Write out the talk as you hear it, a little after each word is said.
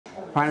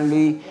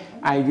Finally,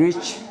 I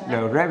reached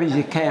the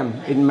refugee camp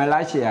in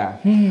Malaysia,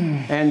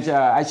 and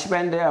I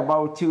spent there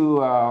about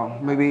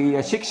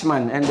maybe 6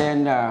 months, and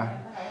then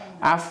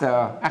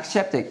after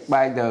accepted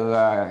by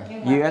the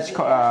U.S.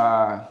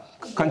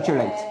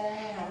 consulate,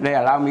 they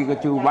allowed me to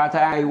go to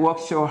Batam. I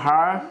worked so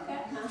hard.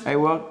 I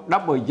worked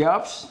double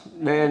jobs,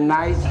 day and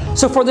night.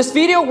 So for this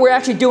video, we're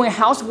actually doing a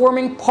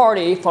housewarming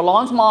party for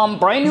Lon's mom,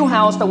 brand new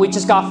house that we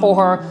just got for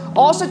her.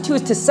 Also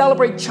to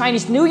celebrate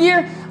Chinese New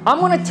Year,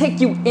 I'm gonna take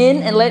you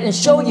in and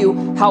show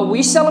you how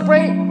we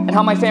celebrate and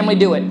how my family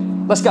do it.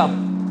 Let's go.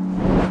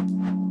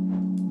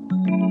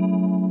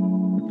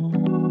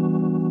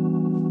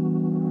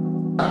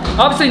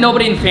 Obviously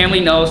nobody in the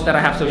family knows that I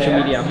have social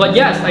media, but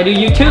yes, I do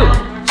YouTube.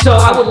 So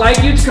I would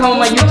like you to come on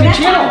my YouTube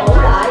channel.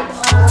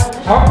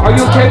 Are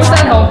you okay with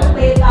that? No?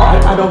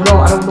 I don't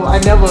know. I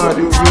never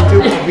do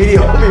YouTube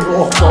video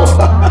before. So.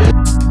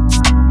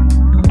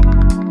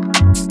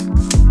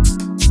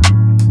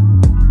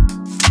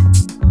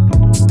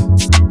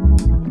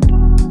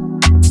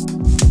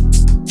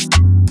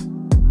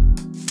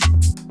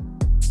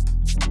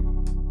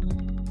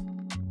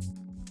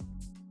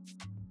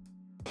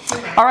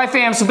 All right,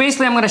 fam, so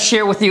basically I'm gonna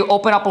share with you,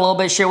 open up a little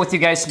bit, share with you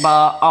guys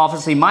about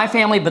obviously my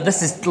family, but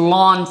this is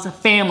Lon's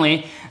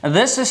family.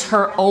 This is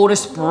her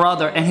oldest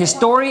brother, and his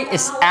story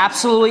is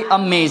absolutely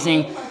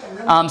amazing.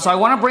 So I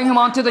wanna bring him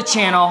onto the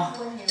channel,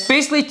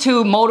 basically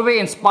to motivate,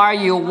 inspire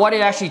you what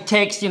it actually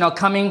takes, you know,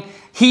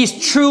 he's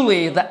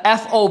truly the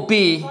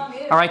FOB,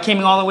 all right,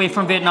 came all the way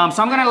from Vietnam.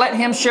 So I'm gonna let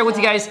him share with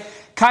you guys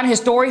kind of his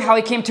story, how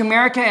he came to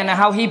America and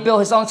how he built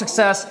his own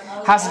success,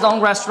 has his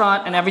own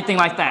restaurant and everything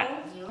like that.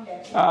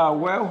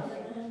 Well,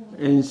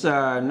 in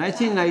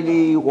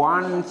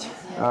 1991,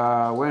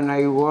 when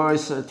I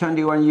was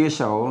 21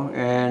 years old,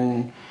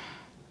 and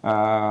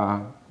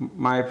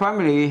my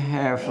family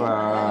have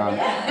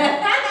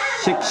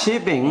 6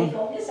 siblings,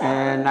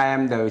 and I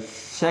am the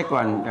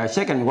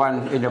second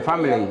one in the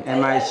family,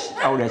 and my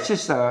older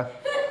sister.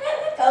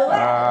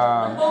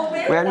 Well,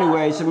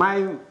 anyways,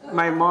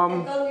 my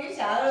mom,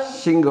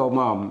 single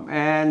mom,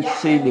 and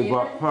she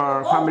developed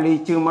her family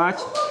too much.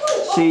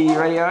 She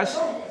raised us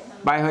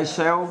by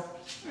herself.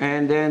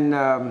 And then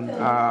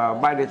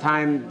by the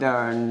time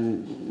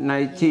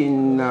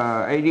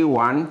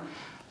 1981,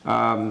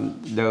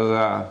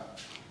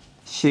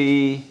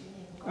 she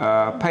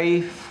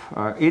paid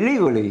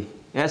illegally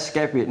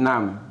escape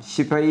Vietnam.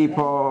 She spent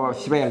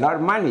a lot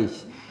of money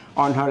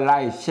on her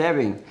life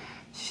saving.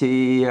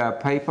 She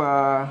paid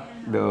for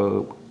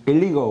the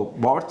illegal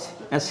boat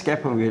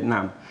escape from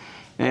Vietnam.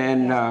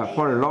 And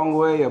for a long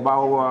way,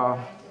 about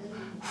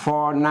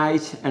 4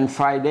 nights and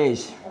 5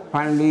 days,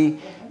 finally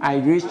I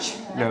reached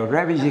the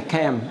refugee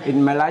camp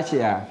in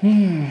Malaysia,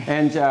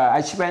 and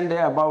I spent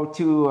there about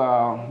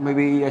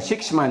maybe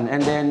 6 months,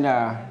 and then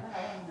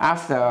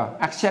after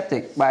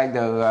accepted by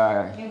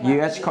the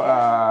U.S.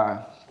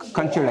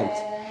 consulate,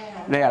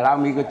 they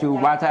allowed me to go to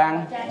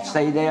Batam,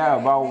 stay there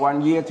about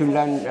 1 year to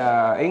learn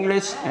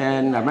English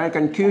and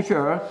American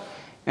culture,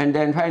 and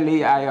then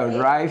finally I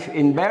arrived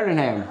in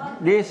Birmingham.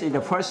 This is the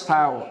first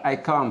time I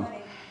come,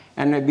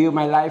 and I build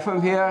my life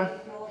from here.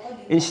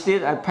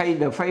 Instead, I paid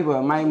the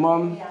favor my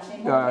mom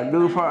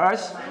do for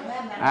us.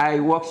 I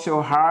worked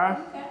so hard.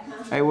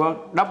 I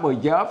worked double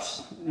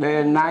jobs,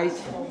 day and night.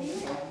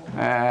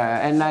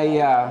 And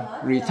I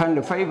returned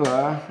the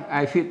favor.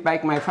 I feed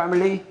back my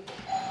family.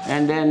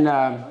 And then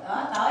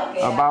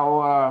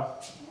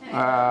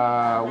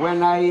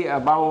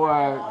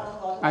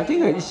I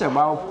think it's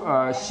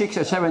about 6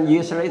 or 7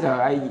 years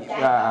later,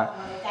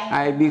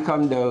 I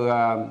become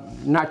the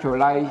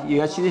naturalized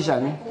U.S.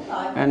 citizen,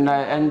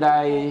 and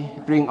I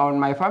bring all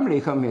my family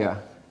come here.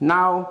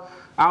 Now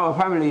our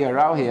family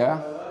around here,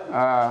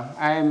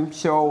 I'm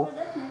so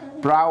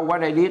proud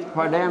what I did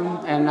for them,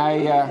 and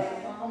I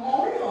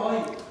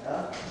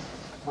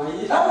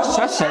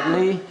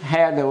successfully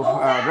had a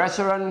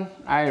restaurant.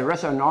 I'm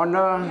restaurant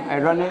owner. I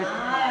run it,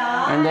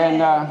 and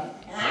then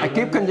I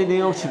keep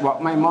continuing to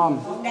support my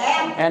mom.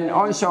 And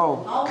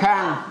also,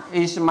 Kang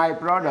is my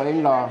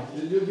brother-in-law,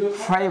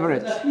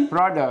 favorite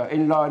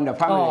brother-in-law in the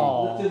family.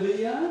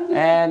 Aww.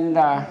 And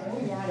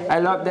I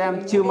love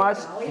them too much.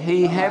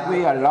 He helped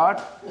me a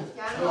lot.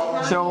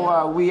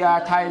 So we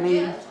are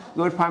tiny,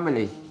 good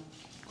family,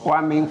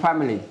 Kwang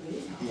family.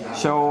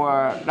 So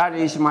that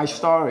is my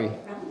story.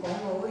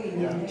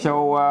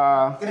 So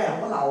I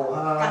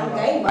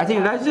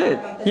think that's it.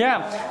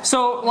 Yeah.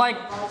 So like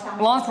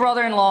Lon's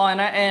brother-in-law,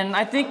 and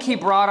I think he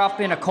brought up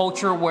in a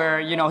culture where,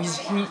 you know,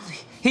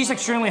 he's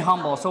extremely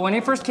humble. So when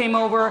he first came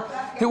over,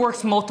 he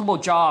works multiple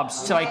jobs.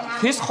 So like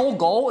his whole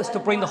goal is to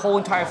bring the whole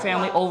entire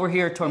family over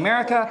here to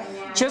America,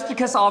 just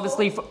because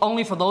obviously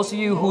only for those of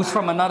you who's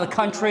from another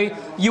country,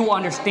 you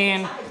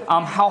understand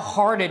how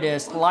hard it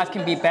is. Life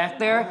can be back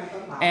there.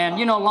 And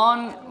you know,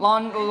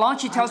 Lon,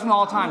 she tells me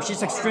all the time,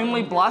 she's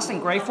extremely blessed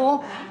and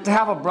grateful to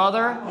have a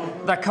brother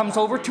that comes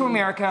over to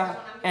America,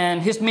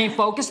 and his main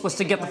focus was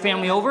to get the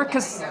family over,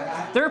 because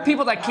there are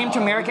people that came to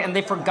America and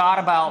they forgot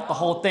about the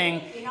whole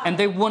thing and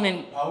they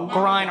wouldn't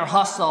grind or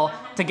hustle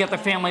to get their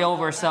family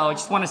over. So I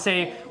just want to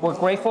say we're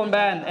grateful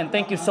and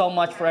thank you so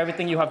much for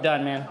everything you have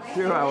done, man.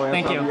 You are welcome.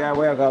 Thank you. You are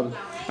welcome.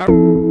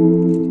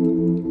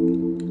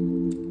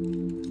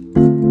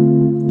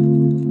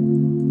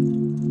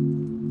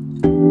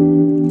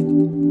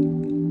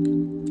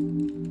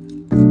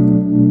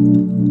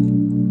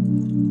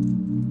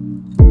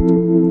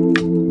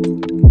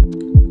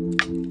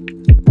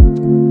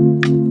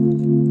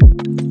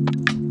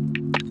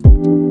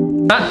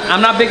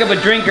 I'm not big of a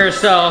drinker,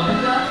 so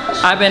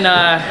I've been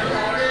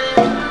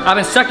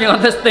sucking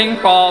on this thing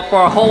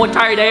for a whole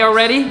entire day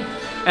already,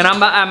 and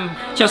I'm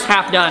just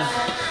half done.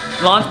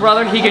 Lon's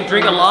brother, he can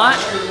drink a lot.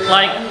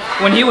 Like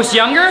when he was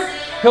younger,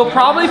 he'll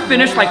probably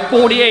finish like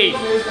 48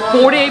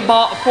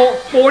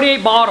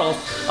 bottles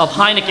of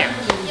Heineken.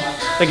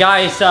 The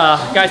guy's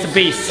a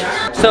beast.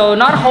 So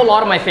not a whole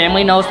lot of my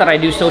family knows that I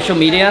do social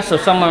media, so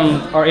some of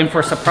them are in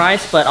for a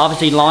surprise, but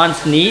obviously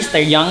Lon's niece,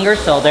 they're younger,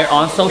 so they're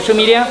on social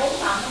media.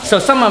 So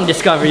some of them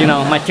discover, you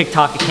know, my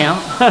TikTok account.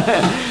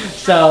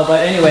 So,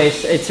 but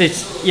anyways, it's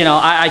you know,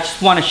 I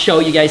just want to show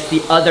you guys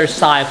the other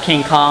side of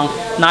King Kong,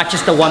 not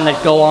just the one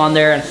that go on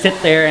there and sit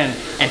there and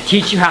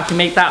teach you how to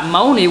make that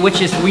money,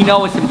 which is, we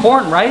know it's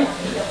important, right?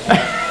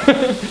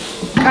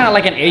 Kind of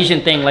like an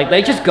Asian thing, like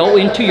they just go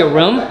into your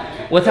room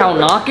without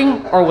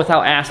knocking or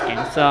without asking.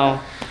 So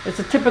it's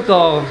a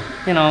typical,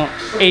 you know,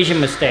 Asian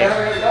mistake.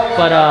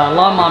 But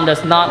Lon Mom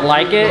does not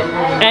like it.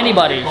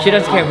 Anybody, she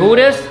doesn't care who it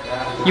is.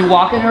 You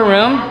walk in her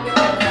room,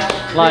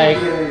 like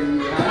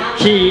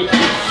she's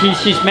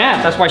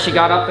mad. That's why she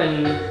got up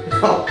and.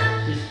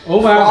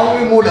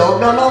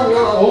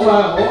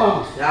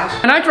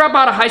 And I dropped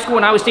out of high school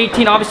when I was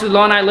 18. Obviously,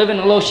 Lon and I live in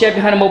a little shed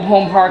behind a mobile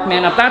home park,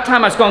 man. At that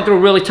time, I was going through a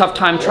really tough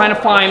time, trying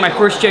to find my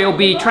first job,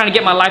 trying to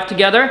get my life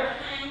together.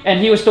 And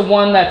he was the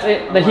one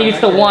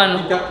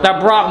that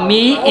brought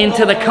me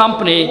into the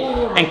company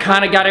and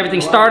kind of got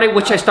everything started,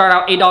 which I started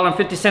out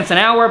 $8.50 an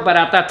hour. But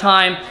at that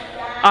time,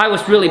 I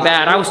was really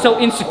bad. I was so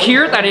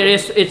insecure that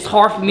it's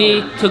hard for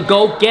me to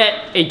go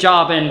get a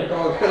job. And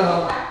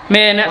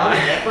man,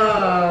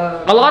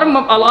 a lot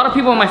of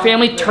people in my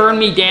family turn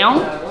me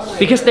down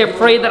because they're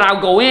afraid that I'll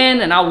go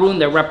in and I'll ruin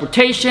their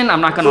reputation. I'm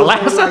not gonna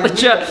last at the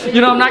job. You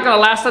know, I'm not gonna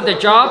last at the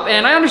job.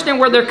 And I understand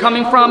where they're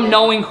coming from,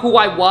 knowing who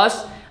I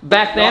was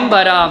back then.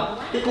 But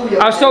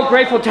I was so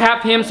grateful to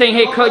have him saying,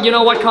 hey, you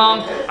know what,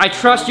 Kong, I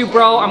trust you,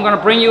 bro. I'm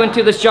gonna bring you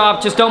into this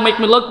job. Just don't make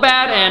me look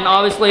bad. And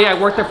obviously, I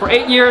worked there for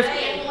 8 years.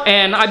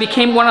 And I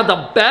became one of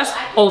the best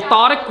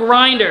orthotic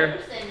grinder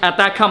at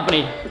that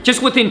company.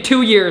 Just within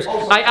 2 years,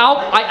 I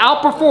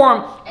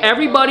outperformed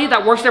everybody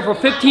that works there for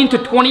 15 to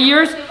 20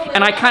 years,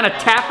 and I kind of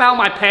tap out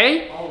my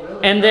pay.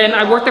 And then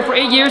I worked there for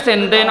 8 years,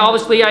 and then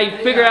obviously I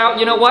figured out,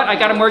 you know what, I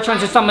gotta merge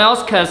onto something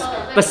else because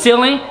the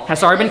ceiling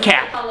has already been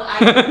capped.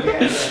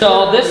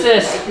 So this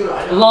is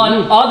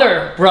Lon's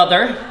other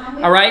brother,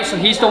 all right? So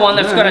he's the one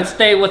that's gonna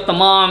stay with the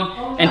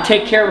mom and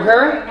take care of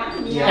her.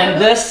 And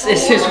this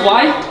is his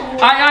wife.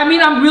 I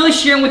mean, I'm really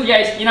sharing with you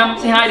guys. You know,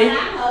 say hi to him.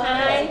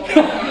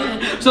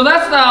 Hi. So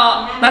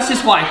that's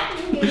his wife.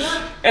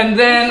 And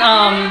then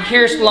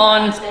here's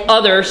Lon's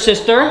other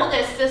sister.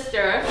 Oldest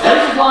sister.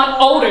 This is Lon's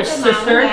older sister.